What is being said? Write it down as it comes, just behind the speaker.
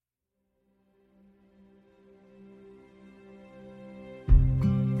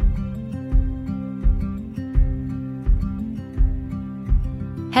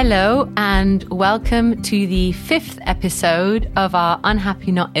Hello and welcome to the 5th episode of our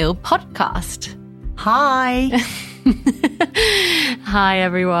Unhappy Not Ill podcast. Hi. Hi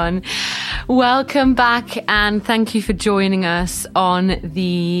everyone. Welcome back and thank you for joining us on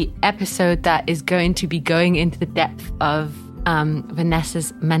the episode that is going to be going into the depth of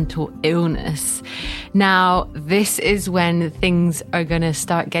Vanessa's mental illness. Now, this is when things are going to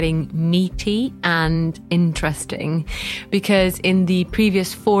start getting meaty and interesting, because in the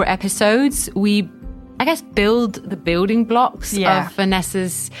previous 4 episodes, we, build the building blocks of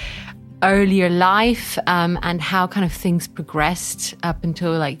Vanessa's earlier life and how kind of things progressed up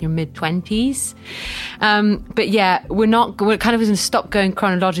until like your mid-20s. But yeah, we're kind of going to stop going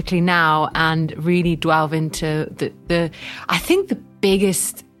chronologically now and really delve into I think the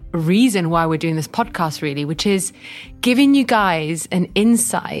biggest reason why we're doing this podcast really, which is giving you guys an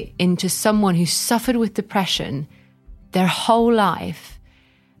insight into someone who suffered with depression their whole life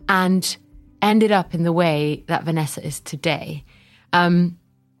and ended up in the way that Vanessa is today.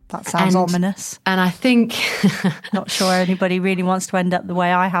 That sounds ominous. And I think... Not sure anybody really wants to end up the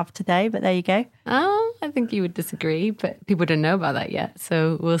way I have today, but there you go. Oh, I think you would disagree, but people don't know about that yet.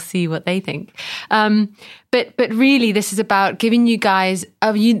 So we'll see what they think. But really, this is about giving you guys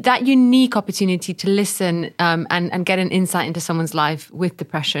that unique opportunity to listen and get an insight into someone's life with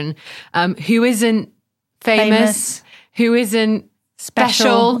depression, who isn't famous, who isn't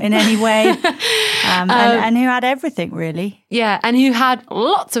special in any way, and who had everything really. Yeah, and who had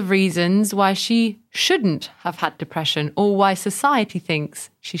lots of reasons why she shouldn't have had depression, or why society thinks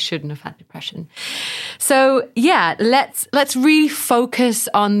she shouldn't have had depression. So yeah, let's really focus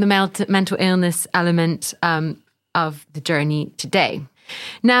on the mental illness element of the journey today.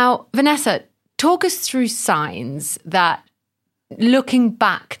 Now, Vanessa, talk us through signs that, looking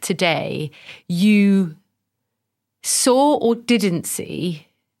back today, you saw or didn't see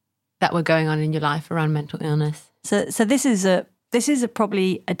that were going on in your life around mental illness. So this is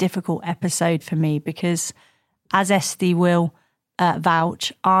probably a difficult episode for me because, as Esty will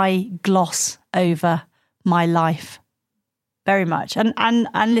vouch, I gloss over my life very much. And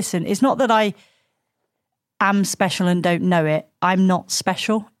listen, it's not that I am special and don't know it. I'm not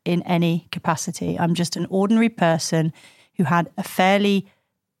special in any capacity. I'm just an ordinary person who had a fairly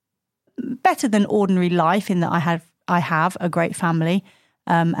better than ordinary life in that I have a great family,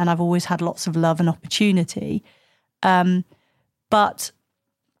 and I've always had lots of love and opportunity. But,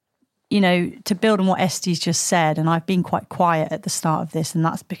 to build on what Esty's just said, and I've been quite quiet at the start of this, and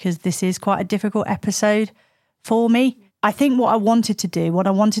that's because this is quite a difficult episode for me. I think what I wanted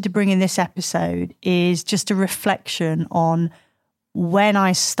to bring in this episode is just a reflection on when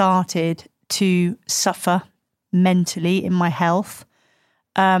I started to suffer mentally in my health,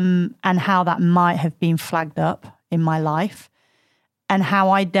 and how that might have been flagged up in my life, and how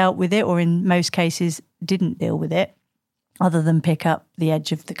I dealt with it, or in most cases didn't deal with it, other than pick up the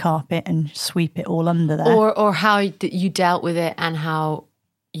edge of the carpet and sweep it all under there. Or how you dealt with it and how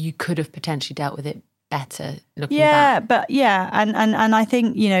you could have potentially dealt with it better looking back. And I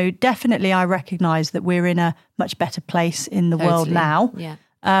think, definitely I recognise that we're in a much better place in the world now. Yeah.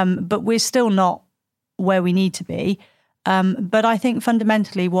 But we're still not where we need to be. But I think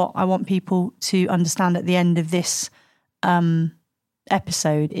fundamentally what I want people to understand at the end of this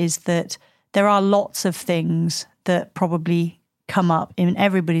episode is that there are lots of things that probably come up in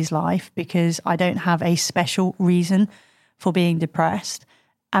everybody's life because I don't have a special reason for being depressed.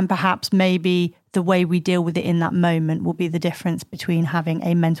 And perhaps maybe the way we deal with it in that moment will be the difference between having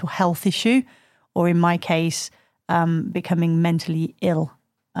a mental health issue, or in my case, becoming mentally ill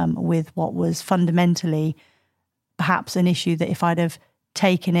with what was fundamentally perhaps an issue that if I'd have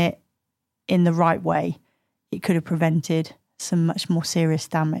taken it in the right way, it could have prevented some much more serious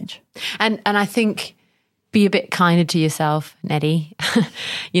damage. And I think be a bit kinder to yourself, Neddy.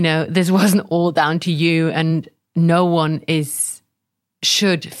 This wasn't all down to you, and no one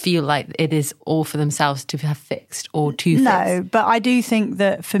should feel like it is all for themselves to have fixed or to fix. No, but I do think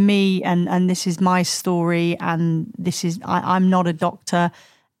that for me, and this is my story, and I'm not a doctor,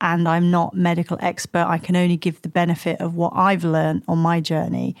 and I'm not medical expert. I can only give the benefit of what I've learned on my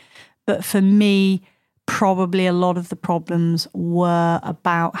journey. But for me, probably a lot of the problems were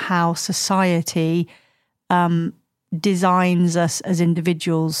about how society designs us as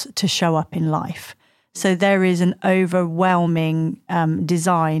individuals to show up in life. So there is an overwhelming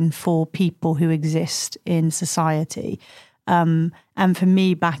design for people who exist in society. And for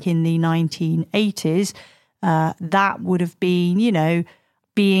me, back in the 1980s, that would have been,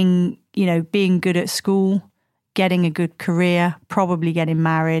 being good at school, getting a good career, probably getting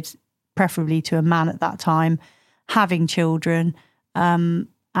married, preferably to a man at that time, having children,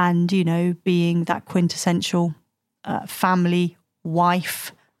 and, you know, being that quintessential family,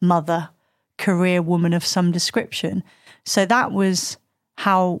 wife, mother, career woman of some description. So that was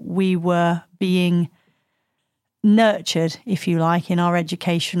how we were being nurtured, if you like, in our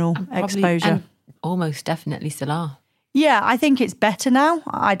educational exposure. And almost definitely still are. Yeah, I think it's better now.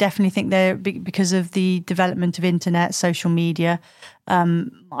 I definitely think because of the development of internet, social media,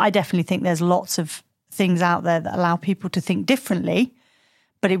 I definitely think there's lots of things out there that allow people to think differently.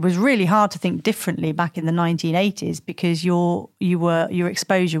 But it was really hard to think differently back in the 1980s because your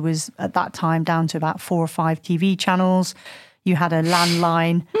exposure was at that time down to about 4 or 5 TV channels. You had a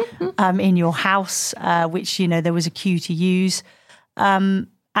landline in your house, which, you know, there was a queue to use. And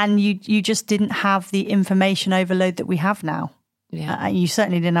you just didn't have the information overload that we have now. Yeah. You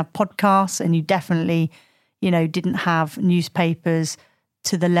certainly didn't have podcasts, and you definitely, you know, didn't have newspapers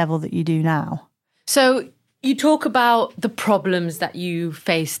to the level that you do now. So you talk about the problems that you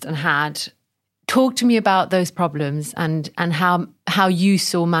faced and had. Talk to me about those problems and how you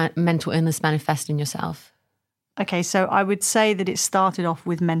saw mental illness manifest in yourself. Okay, so I would say that it started off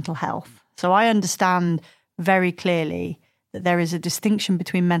with mental health. So I understand very clearly that there is a distinction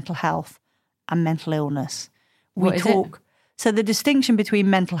between mental health and mental illness. What is it? So the distinction between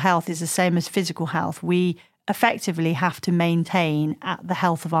mental health is the same as physical health. We effectively have to maintain the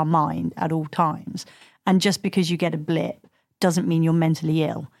health of our mind at all times. And just because you get a blip doesn't mean you're mentally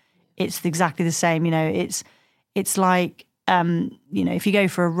ill. It's exactly the same. You know, it's like, you know, if you go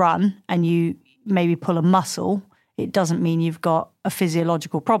for a run and you maybe pull a muscle, it doesn't mean you've got a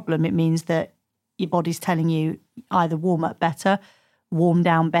physiological problem. It means that your body's telling you either warm up better, warm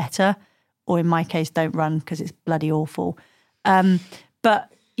down better, or in my case, don't run because it's bloody awful.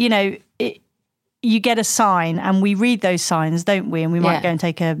 But, you know, you get a sign and we read those signs, don't we? And we might go and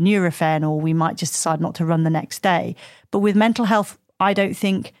take a Nurofen, or we might just decide not to run the next day. But with mental health, I don't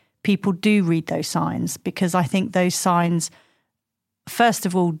think people do read those signs, because I think those signs, first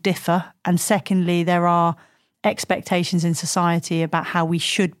of all, differ. And secondly, there are expectations in society about how we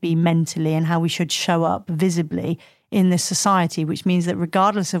should be mentally and how we should show up visibly in this society, which means that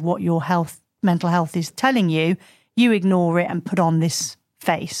regardless of what your mental health is telling you, you ignore it and put on this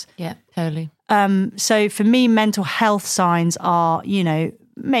face. Yeah, totally. So for me, mental health signs are, you know,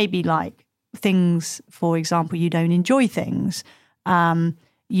 maybe like things, for example, you don't enjoy things.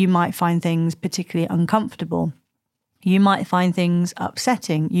 You might find things particularly uncomfortable. You might find things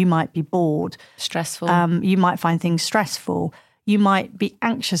upsetting. You might be bored. Stressful. You might find things stressful. You might be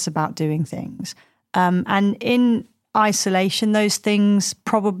anxious about doing things. And in isolation, those things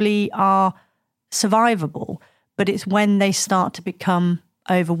probably are survivable, but it's when they start to become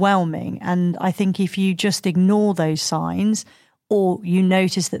overwhelming. And I think if you just ignore those signs, or you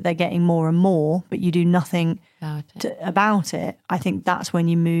notice that they're getting more and more, but you do nothing about it, I think that's when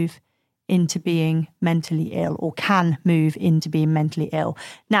you move into being mentally ill, or can move into being mentally ill.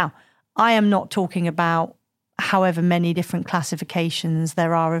 Now, I am not talking about however many different classifications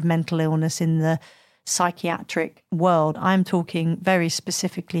there are of mental illness in the psychiatric world. I'm talking very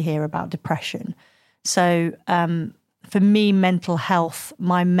specifically here about depression. So for me, mental health,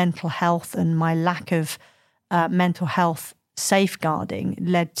 my mental health and my lack of mental health safeguarding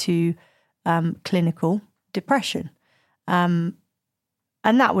led to clinical depression. And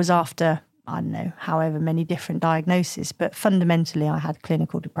that was after, I don't know, however many different diagnoses, but fundamentally I had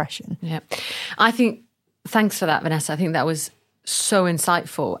clinical depression. Yeah. I think, thanks for that, Vanessa. I think that was so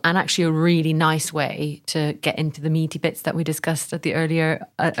insightful, and actually a really nice way to get into the meaty bits that we discussed at the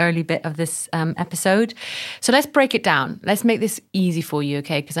early bit of this episode. So let's break it down. Let's make this easy for you,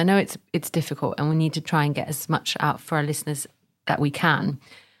 okay? Because I know it's difficult, and we need to try and get as much out for our listeners that we can.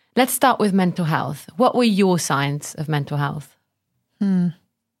 Let's start with mental health. What were your signs of mental health?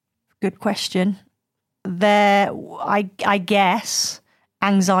 Good question. I guess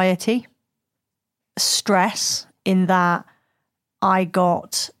anxiety, stress, in that I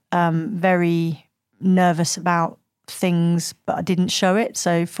got very nervous about things, but I didn't show it.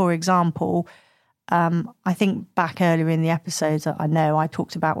 So, for example, I think back earlier in the episodes, I know I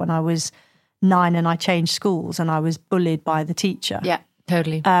talked about when I was 9 and I changed schools and I was bullied by the teacher. Yeah,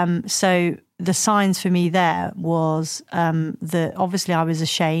 totally. So the signs for me there was that obviously I was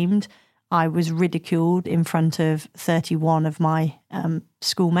ashamed. I was ridiculed in front of 31 of my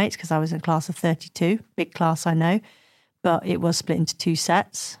schoolmates, because I was in a class of 32, big class, I know, but it was split into 2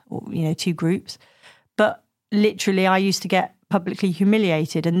 sets, or, you know, 2 groups. But literally I used to get publicly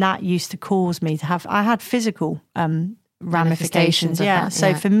humiliated, and that used to cause me to I had physical ramifications. Yeah.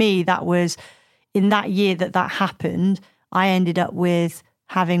 So for me, that was, in that year that happened, I ended up with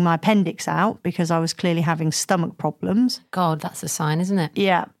having my appendix out because I was clearly having stomach problems. God, that's a sign, isn't it?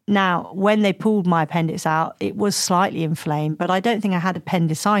 Yeah. Now, when they pulled my appendix out, it was slightly inflamed, but I don't think I had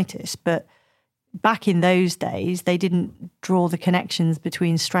appendicitis. But back in those days, they didn't draw the connections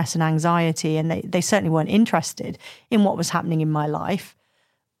between stress and anxiety, and they certainly weren't interested in what was happening in my life,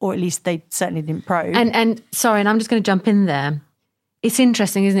 or at least they certainly didn't probe. And sorry, and I'm just going to jump in there. It's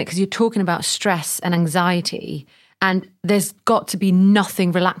interesting, isn't it? Because you're talking about stress and anxiety, and there's got to be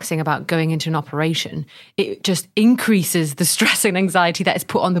nothing relaxing about going into an operation. It just increases the stress and anxiety that is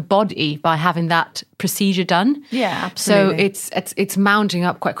put on the body by having that procedure done. Yeah, absolutely. So it's mounting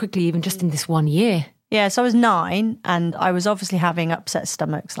up quite quickly, even just in this 1 year. Yeah, so I was 9 and I was obviously having upset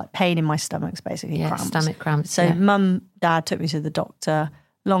stomachs, like pain in my stomachs, basically, cramps. Stomach cramps. So mum, dad took me to the doctor.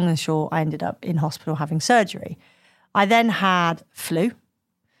 Long and short, I ended up in hospital having surgery. I then had flu.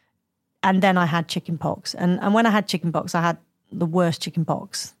 And then I had chicken pox. And when I had chicken pox, I had the worst chicken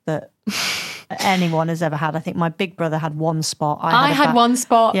pox that anyone has ever had. I think my big brother had one spot. I had one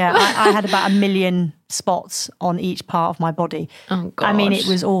spot. Yeah, I had about 1 million spots on each part of my body. Oh, gosh. I mean, it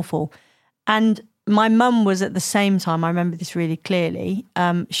was awful. And my mum was at the same time, I remember this really clearly,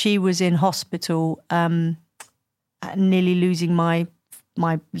 she was in hospital nearly losing my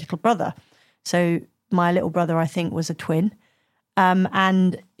little brother. So my little brother, I think, was a twin.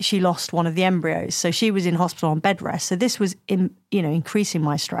 And she lost one of the embryos. So she was in hospital on bed rest. So this was, increasing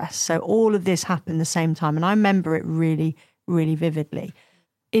my stress. So all of this happened the same time. And I remember it really, really vividly.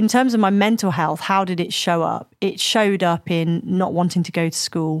 In terms of my mental health, how did it show up? It showed up in not wanting to go to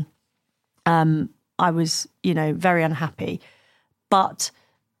school. I was, very unhappy. But,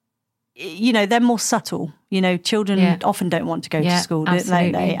 they're more subtle. Children often don't want to go to school, don't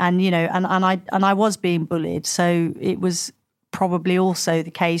they? And, and I was being bullied. So it was probably also the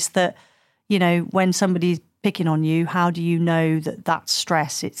case that, when somebody's picking on you, how do you know that that's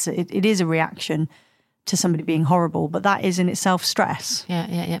stress? It is a reaction to somebody being horrible, but that is in itself stress.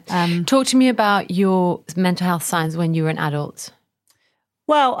 Yeah. Talk to me about your mental health signs when you were an adult.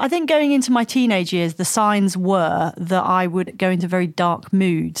 Well, I think going into my teenage years, the signs were that I would go into very dark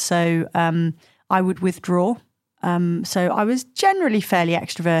moods. So I would withdraw. So I was generally fairly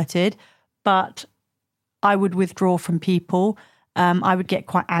extroverted, but I would withdraw from people. I would get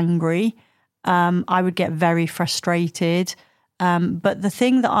quite angry. I would get very frustrated. But the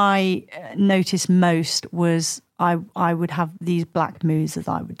thing that I noticed most was I would have these black moods, as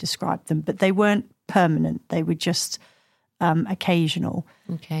I would describe them, but they weren't permanent. They were just occasional.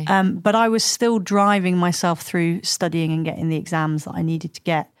 Okay. But I was still driving myself through studying and getting the exams that I needed to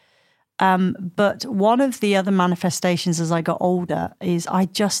get. But one of the other manifestations as I got older is I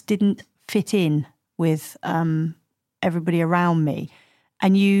just didn't fit in with everybody around me.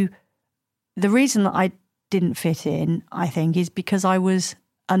 And the reason that I didn't fit in, I think, is because I was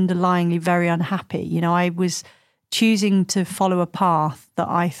underlyingly very unhappy. I was choosing to follow a path that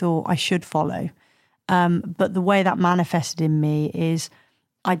I thought I should follow. But the way that manifested in me is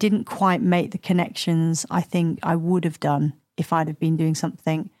I didn't quite make the connections I think I would have done if I'd have been doing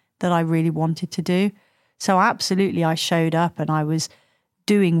something that I really wanted to do. So absolutely, I showed up and I was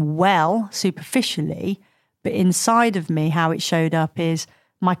doing well superficially, but inside of me, how it showed up is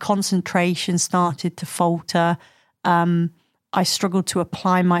my concentration started to falter. I struggled to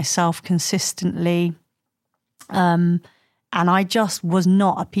apply myself consistently. And I just was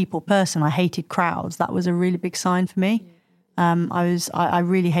not a people person. I hated crowds. That was a really big sign for me. I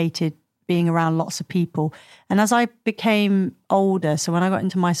really hated being around lots of people. And as I became older, so when I got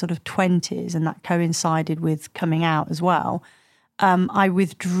into my sort of 20s, and that coincided with coming out as well, I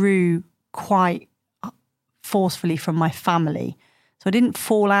withdrew quite forcefully from my family. So I didn't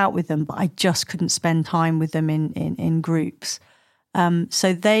fall out with them, but I just couldn't spend time with them in groups.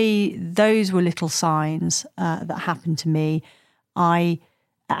 So those were little signs that happened to me.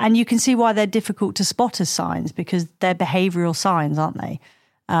 And you can see why they're difficult to spot as signs, because they're behavioural signs, aren't they?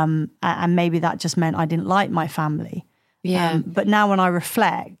 And maybe that just meant I didn't like my family. Yeah. But now when I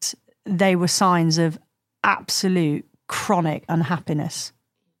reflect, they were signs of absolute chronic unhappiness.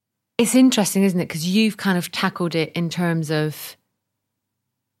 It's interesting, isn't it? Because you've kind of tackled it in terms of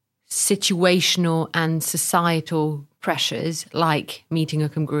situational and societal pressures, like meeting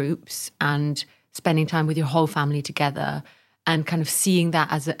Occam groups and spending time with your whole family together, and kind of seeing that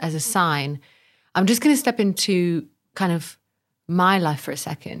as a sign. I'm just going to step into kind of my life for a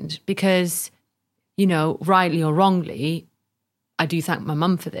second, because, rightly or wrongly, I do thank my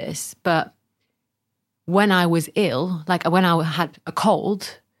mum for this, but when I was ill, like when I had a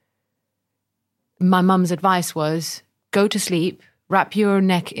cold, my mum's advice was go to sleep, wrap your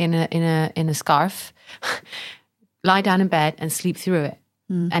neck in a scarf, lie down in bed and sleep through it.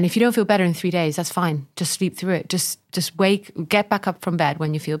 And if you don't feel better in 3 days, that's fine. Just sleep through it. Just get back up from bed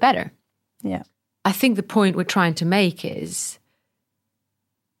when you feel better. Yeah. I think the point we're trying to make is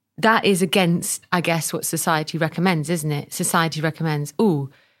that is against, I guess, what society recommends, isn't it? Society recommends,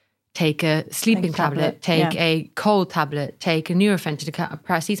 take a sleeping tablet, take a cold tablet, take a Nurofen, take a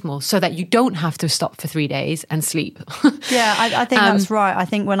paracetamol, so that you don't have to stop for 3 days and sleep. Yeah, I think that's right. I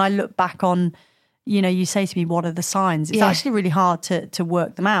think when I look back on, you say to me, what are the signs? It's actually really hard to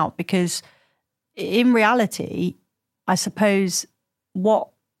work them out, because in reality, I suppose what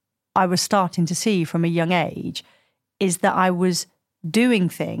I was starting to see from a young age is that I was doing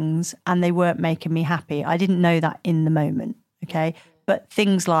things and they weren't making me happy. I didn't know that in the moment, okay? But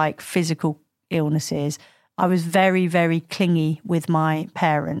things like physical illnesses, I was very, very clingy with my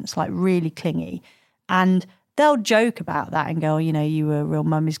parents, like really clingy. And they'll joke about that and go, you were a real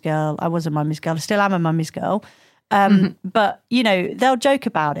mummy's girl. I was a mummy's girl. I still am a mummy's girl. But, they'll joke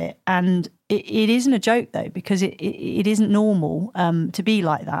about it. And it isn't a joke, though, because it isn't normal to be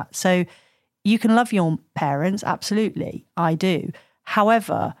like that. So you can love your parents. Absolutely. I do.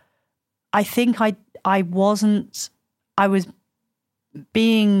 However, I think I was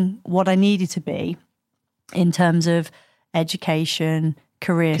being what I needed to be in terms of education,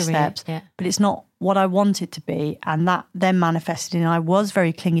 career steps, but it's not what I wanted to be. And that then manifested in I was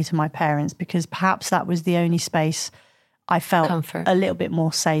very clingy to my parents, because perhaps that was the only space I felt comfort, a little bit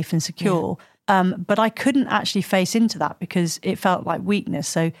more safe and secure. Yeah. But I couldn't actually face into that because it felt like weakness.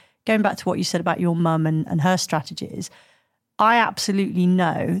 So going back to what you said about your mum and her strategies, I absolutely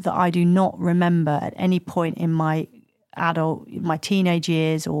know that I do not remember at any point in my teenage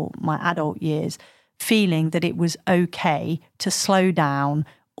years or my adult years feeling that it was okay to slow down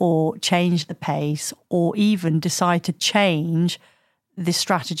or change the pace or even decide to change the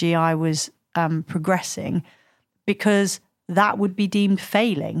strategy I was progressing, because that would be deemed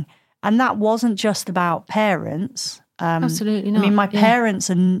failing. And that wasn't just about parents. Absolutely not. I mean, my parents,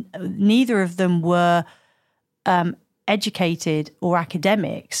 and neither of them were educated or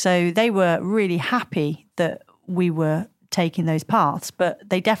academic. So they were really happy that we were taking those paths, but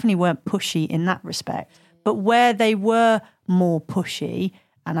they definitely weren't pushy in that respect. But where they were more pushy,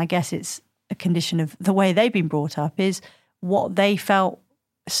 and I guess it's a condition of the way they've been brought up, is what they felt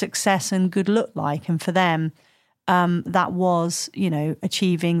success and good looked like. And for them, that was,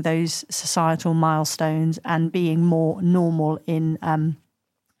 achieving those societal milestones and being more normal in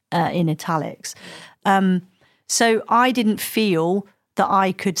italics. So I didn't feel that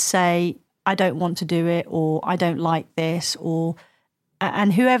I could say, I don't want to do it, or I don't like this,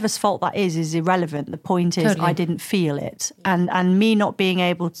 and whoever's fault that is irrelevant. The point is, totally. I didn't feel it. And me not being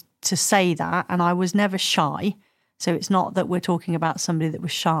able to say that, and I was never shy, so it's not that we're talking about somebody that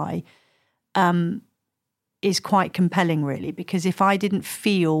was shy, is quite compelling, really, because if I didn't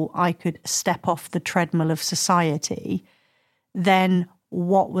feel I could step off the treadmill of society, then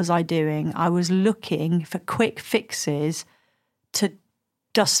what was I doing? I was looking for quick fixes to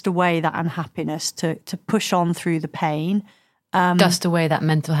dust away that unhappiness, to push on through the pain. Dust away that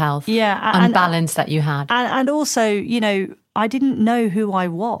mental health unbalance that you had. And also, I didn't know who I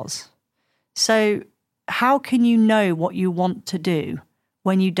was. So how can you know what you want to do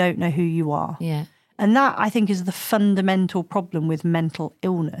when you don't know who you are? Yeah. And that, I think, is the fundamental problem with mental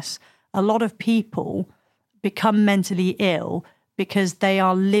illness. A lot of people become mentally ill because they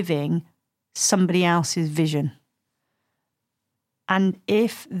are living somebody else's vision. And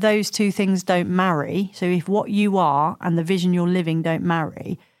if those two things don't marry, so if what you are and the vision you're living don't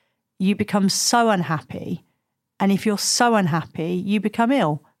marry, you become so unhappy. And if you're so unhappy, you become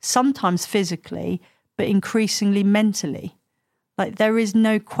ill, sometimes physically, but increasingly mentally. Like, there is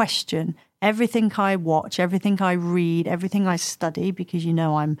no question. Everything I watch, everything I read, everything I study, because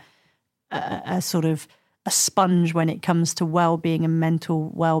I'm a sort of a sponge when it comes to well-being and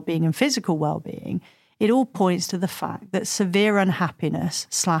mental well-being and physical well-being, it all points to the fact that severe unhappiness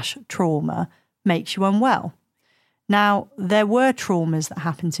 / trauma makes you unwell. Now, there were traumas that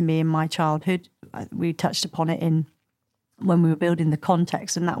happened to me in my childhood. We touched upon it when we were building the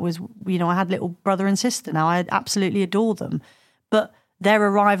context, and that was, I had little brother and sister. Now, I absolutely adore them, but their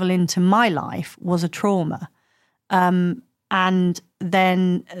arrival into my life was a trauma. And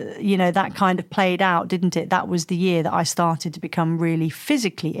then, that kind of played out, didn't it? That was the year that I started to become really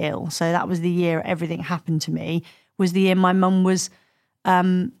physically ill. So that was the year everything happened to me, was the year my mum was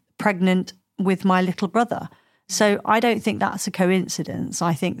pregnant with my little brother. So I don't think that's a coincidence.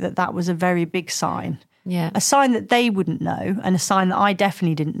 I think that was a very big sign. Yeah. A sign that they wouldn't know, and a sign that I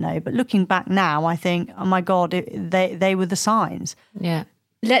definitely didn't know. But looking back now, I think, oh my God, they were the signs. Yeah.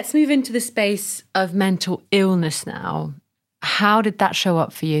 Let's move into the space of mental illness now. How did that show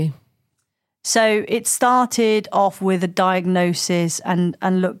up for you? So it started off with a diagnosis, and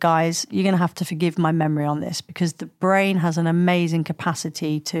look, guys, you're going to have to forgive my memory on this because the brain has an amazing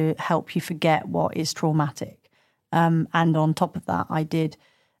capacity to help you forget what is traumatic. And on top of that, I did,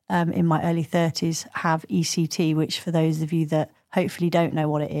 in my early 30s, have ECT, which for those of you that hopefully don't know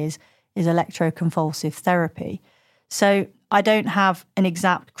what it is electroconvulsive therapy. So I don't have an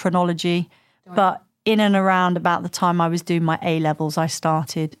exact chronology, but in and around about the time I was doing my A-levels, I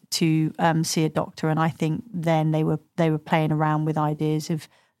started to see a doctor, and I think then they were playing around with ideas of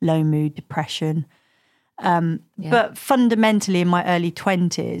low mood, depression. But fundamentally, in my early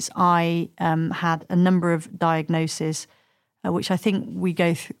 20s, I had a number of diagnoses, which I think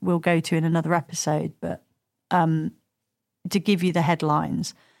we'll go to in another episode. But to give you the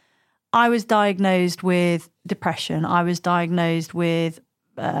headlines, I was diagnosed with depression. I was diagnosed with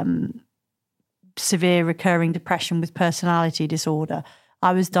severe recurring depression with personality disorder.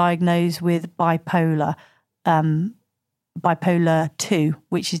 I was diagnosed with bipolar 2,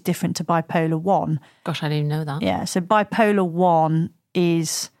 which is different to bipolar 1. Gosh, I didn't even know that. Yeah, so bipolar 1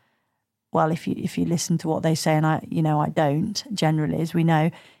 is, well, if you listen to what they say, and I don't generally, as we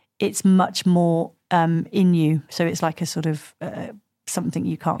know, it's much more in you. So it's like a sort of something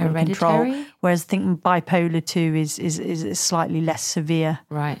you can't really control. Whereas I think bipolar 2 is a slightly less severe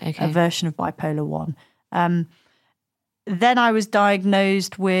a version of bipolar 1. Then I was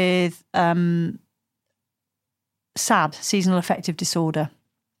diagnosed with SAD, seasonal affective disorder.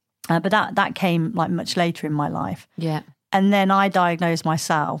 But that came like much later in my life. Yeah. And then I diagnosed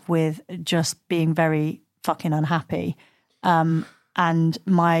myself with just being very fucking unhappy. And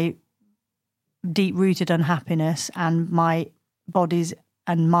my deep-rooted unhappiness and my body's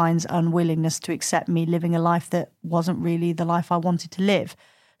and mind's unwillingness to accept me living a life that wasn't really the life I wanted to live.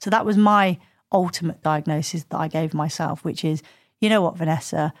 So that was my ultimate diagnosis that I gave myself, which is, you know what,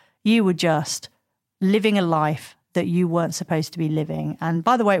 Vanessa, you were just living a life that you weren't supposed to be living. And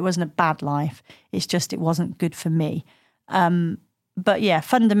by the way, it wasn't a bad life. It's just it wasn't good for me. But yeah,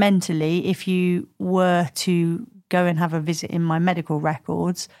 fundamentally, if you were to go and have a visit in my medical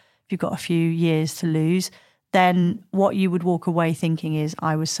records, if you've got a few years to lose, then what you would walk away thinking is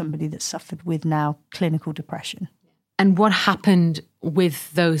I was somebody that suffered with now clinical depression. And what happened with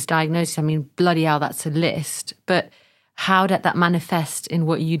those diagnoses? I mean, bloody hell, that's a list. But how did that manifest in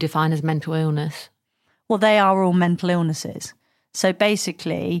what you define as mental illness? Well, they are all mental illnesses. So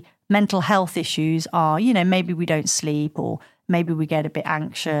basically, mental health issues are, maybe we don't sleep, or maybe we get a bit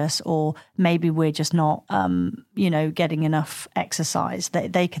anxious, or maybe we're just not, getting enough exercise.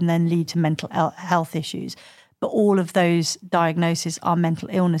 They can then lead to mental health issues. But all of those diagnoses are mental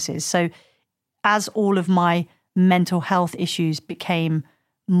illnesses. So as all of my mental health issues became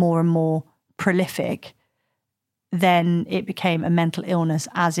more and more prolific, then it became a mental illness,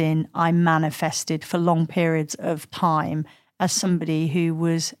 as in I manifested for long periods of time as somebody who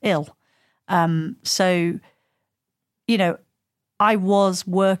was ill. So, I was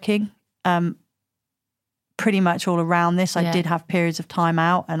working pretty much all around this. I did have periods of time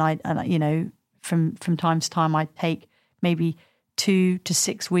out, and from time to time I'd take maybe 2 to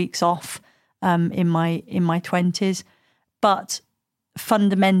 6 weeks off in my 20s. But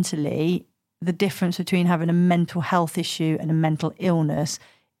fundamentally, the difference between having a mental health issue and a mental illness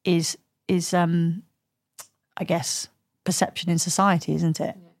is I guess, perception in society, isn't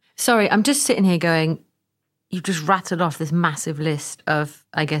it? Sorry, I'm just sitting here going, you've just rattled off this massive list of,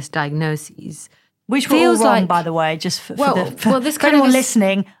 I guess, diagnoses. Which were all wrong, by the way, just for this kind anyone of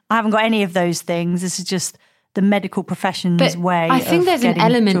listening. I haven't got any of those things. This is just the medical profession's way. I think there's an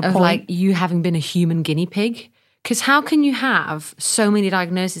element of point. like you having been a human guinea pig. Because how can you have so many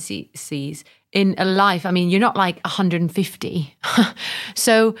diagnoses in a life? I mean, you're not like 150.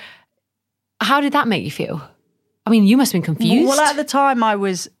 So how did that make you feel? I mean, you must have been confused. Well, at the time I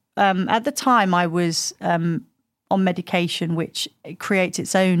was on medication, which creates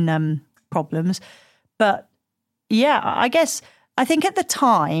its own problems. But yeah, I think at the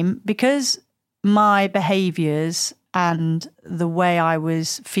time, because my behaviours and the way I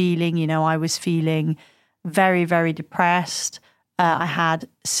was feeling, I was feeling very, very depressed. I had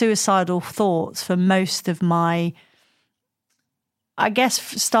suicidal thoughts for most of my, I guess,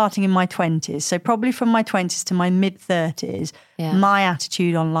 starting in my 20s. So probably from my 20s to my mid-30s, my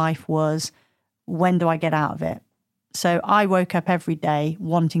attitude on life was, when do I get out of it? So I woke up every day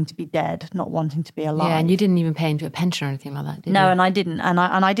wanting to be dead, not wanting to be alive. Yeah, and you didn't even pay into a pension or anything like that, did you? No, and I didn't. And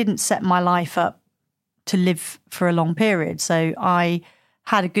I didn't set my life up to live for a long period. So I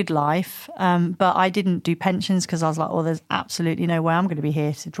had a good life, but I didn't do pensions because I was like, there's absolutely no way I'm going to be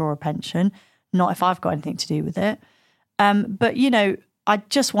here to draw a pension, not if I've got anything to do with it. But, you know, I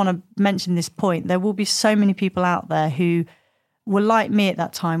just want to mention this point. There will be so many people out there who were like me at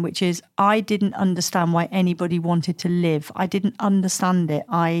that time, which is I didn't understand why anybody wanted to live. I didn't understand it.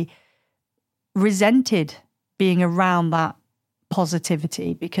 I resented being around that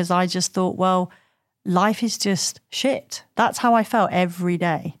positivity because I just thought, well, life is just shit. That's how I felt every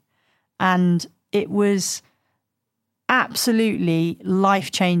day. And it was absolutely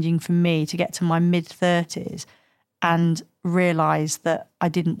life-changing for me to get to my mid-30s and realise that I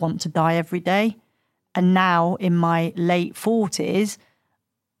didn't want to die every day. And now in my late 40s,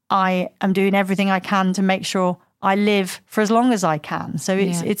 I am doing everything I can to make sure I live for as long as I can. So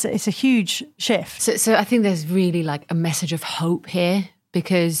it's a huge shift. So I think there's really like a message of hope here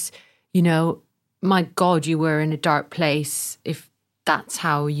because, you know, my God, you were in a dark place if that's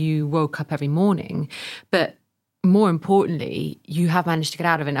how you woke up every morning. But more importantly, you have managed to get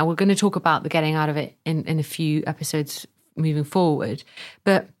out of it. Now, we're going to talk about the getting out of it in a few episodes moving forward.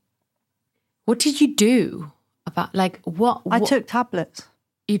 But what did you do about, like, what? I took tablets.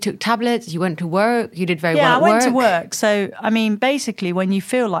 You took tablets, you went to work, you did very well at work. Yeah, I went to work. So, I mean, basically, when you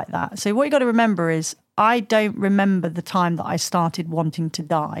feel like that, so what you got to remember is I don't remember the time that I started wanting to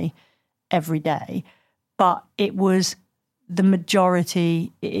die every day, but it was the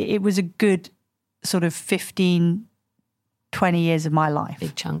majority, it was a good sort of 15, 20 years of my life.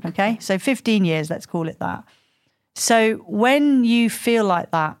 Big chunk. Okay, so 15 years, let's call it that. So when you feel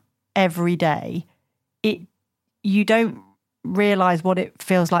like that every day, you don't realise what it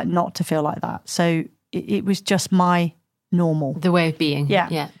feels like not to feel like that. So it was just my normal. The way of being.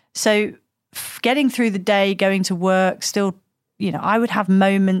 Yeah. So getting through the day, going to work, still, you know, I would have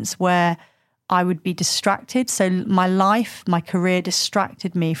moments where I would be distracted. So my life, my career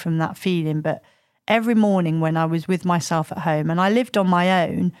distracted me from that feeling. But every morning when I was with myself at home, and I lived on my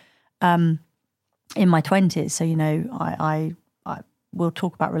own in my 20s. So, you know, I will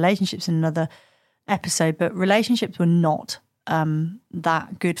talk about relationships in another episode, but relationships were not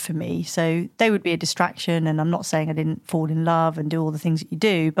that good for me. So they would be a distraction. And I'm not saying I didn't fall in love and do all the things that you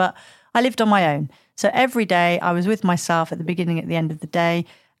do, but I lived on my own. So every day I was with myself at the beginning, at the end of the day,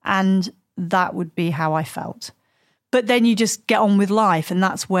 and that would be how I felt. But then you just get on with life. And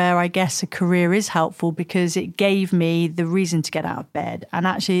that's where I guess a career is helpful because it gave me the reason to get out of bed. And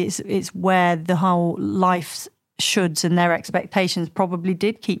actually it's where the whole life's shoulds and their expectations probably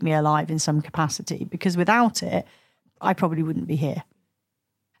did keep me alive in some capacity, because without it, I probably wouldn't be here.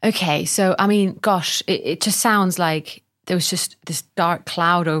 Okay, so, I mean, gosh, it just sounds like there was just this dark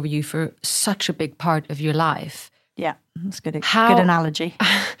cloud over you for such a big part of your life. Yeah, that's good. Good analogy.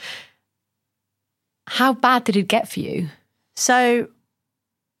 How bad did it get for you? So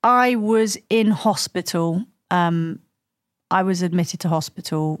I was in hospital. I was admitted to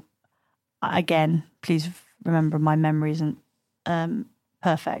hospital. Again, please remember my memory isn't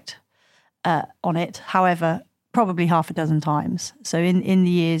perfect on it. However, probably half a dozen times. So in the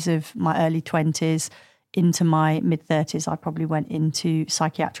years of my early 20s into my mid-30s, I probably went into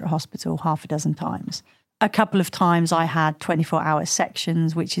psychiatric hospital half a dozen times. A couple of times I had 24-hour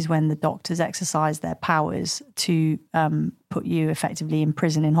sections, which is when the doctors exercise their powers to put you effectively in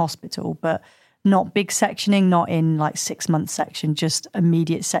prison in hospital, but not big sectioning, not in like 6-month section, just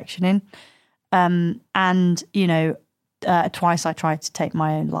immediate sectioning. And, you know, twice I tried to take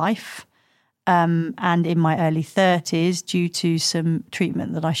my own life. And in my early 30s, due to some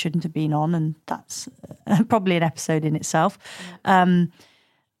treatment that I shouldn't have been on, and that's probably an episode in itself, I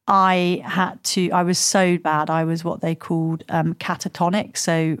was so bad. I was what they called catatonic.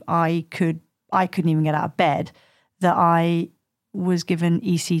 So I couldn't even get out of bed, that I was given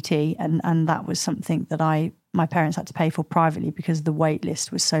ECT. And that was something that my parents had to pay for privately because the wait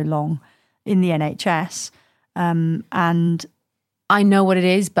list was so long in the NHS. And I know what it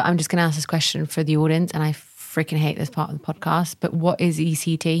is, but I'm just going to ask this question for the audience, and I freaking hate this part of the podcast, but what is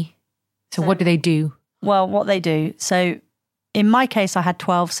ECT? So what do they do? Well, what they do. So in my case, I had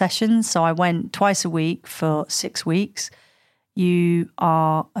 12 sessions. So I went twice a week for 6 weeks. You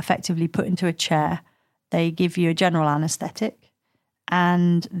are effectively put into a chair. They give you a general anaesthetic.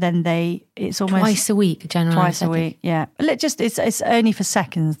 And then it's almost... Twice a week, general Twice anaesthetic. a week, yeah. It's only for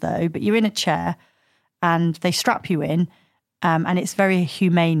seconds though, but you're in a chair and they strap you in. And it's very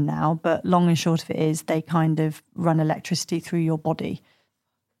humane now, but long and short of it is they kind of run electricity through your body.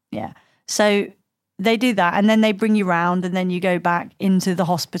 Yeah. So they do that, and then they bring you round, and then you go back into the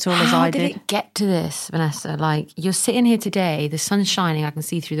hospital as I did. How did it get to this, Vanessa? Like, you're sitting here today, the sun's shining, I can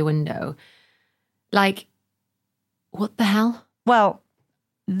see through the window. Like, what the hell? Well,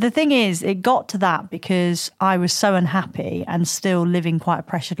 the thing is, it got to that because I was so unhappy and still living quite a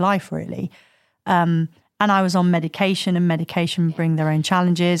pressured life, really. And I was on medication, and medication bring their own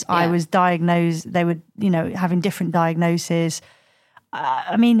challenges. I was diagnosed, they were, having different diagnoses.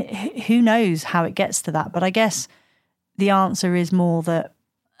 I mean, who knows how it gets to that? But I guess the answer is more that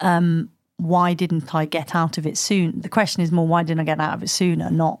why didn't I get out of it soon? The question is more, why didn't I get out of it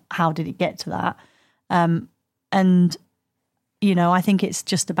sooner? Not how did it get to that? And, I think it's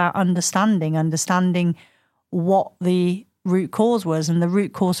just about understanding what the root cause was. And the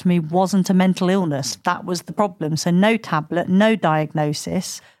root cause for me wasn't a mental illness. That was the problem. So no tablet, no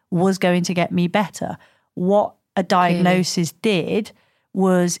diagnosis was going to get me better. What a diagnosis did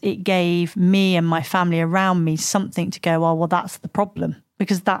was it gave me and my family around me something to go, oh, well, that's the problem.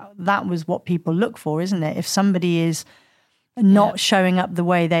 Because that was what people look for, isn't it? If somebody is not showing up the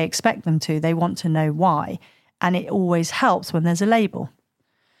way they expect them to, they want to know why. And it always helps when there's a label.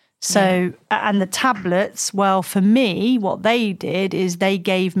 So, and the tablets, well, for me, what they did is they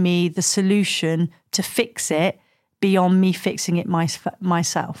gave me the solution to fix it beyond me fixing it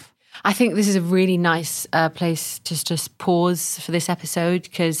myself. I think this is a really nice place to just pause for this episode,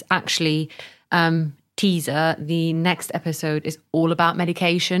 because actually, teaser, the next episode is all about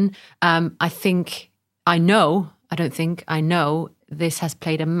medication. I know this has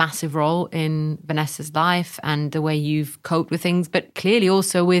played a massive role in Vanessa's life and the way you've coped with things, but clearly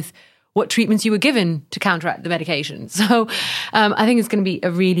also with what treatments you were given to counteract the medication. So I think it's going to be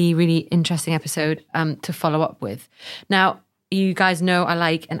a really, really interesting episode to follow up with. Now, you guys know I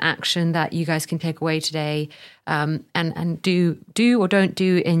like an action that you guys can take away today and do or don't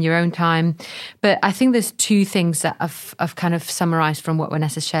do in your own time. But I think there's two things that I've kind of summarized from what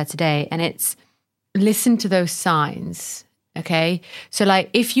Vanessa shared today. And it's listen to those signs, okay? So like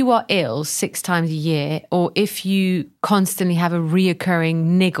if you are ill 6 times a year, or if you constantly have a reoccurring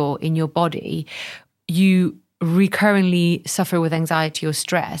niggle in your body, you recurrently suffer with anxiety or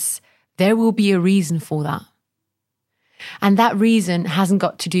stress, there will be a reason for that. And that reason hasn't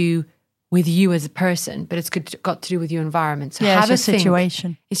got to do with you as a person, but it's got to do with your environment. So have a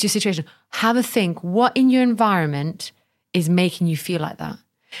situation. It's your situation. Have a think. What in your environment is making you feel like that?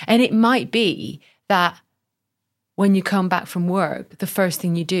 And it might be that when you come back from work, the first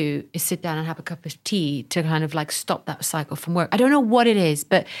thing you do is sit down and have a cup of tea to kind of like stop that cycle from work. I don't know what it is,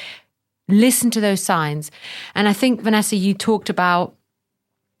 but listen to those signs. And I think, Vanessa, you talked about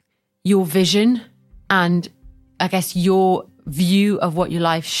your vision and I guess your view of what your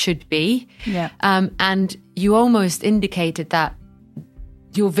life should be. Yeah. And you almost indicated that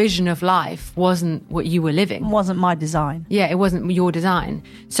your vision of life wasn't what you were living. It wasn't my design. Yeah, it wasn't your design.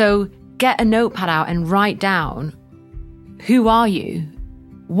 So get a notepad out and write down, who are you?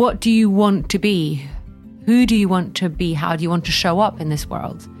 What do you want to be? Who do you want to be? How do you want to show up in this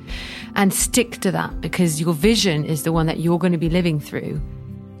world? And stick to that, because your vision is the one that you're going to be living through,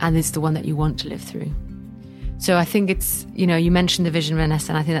 and it's the one that you want to live through. So I think it's, you mentioned the vision,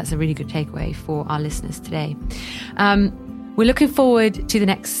 Vanessa, and I think that's a really good takeaway for our listeners today. We're looking forward to the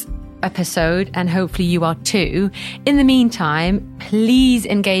next episode, and hopefully you are too. In the meantime, please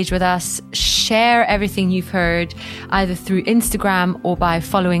engage with us. Share everything you've heard, either through Instagram or by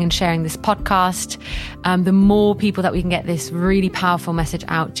following and sharing this podcast. The more people that we can get this really powerful message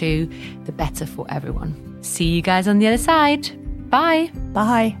out to, the better for everyone. See you guys on the other side. Bye.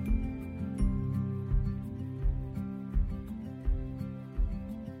 Bye.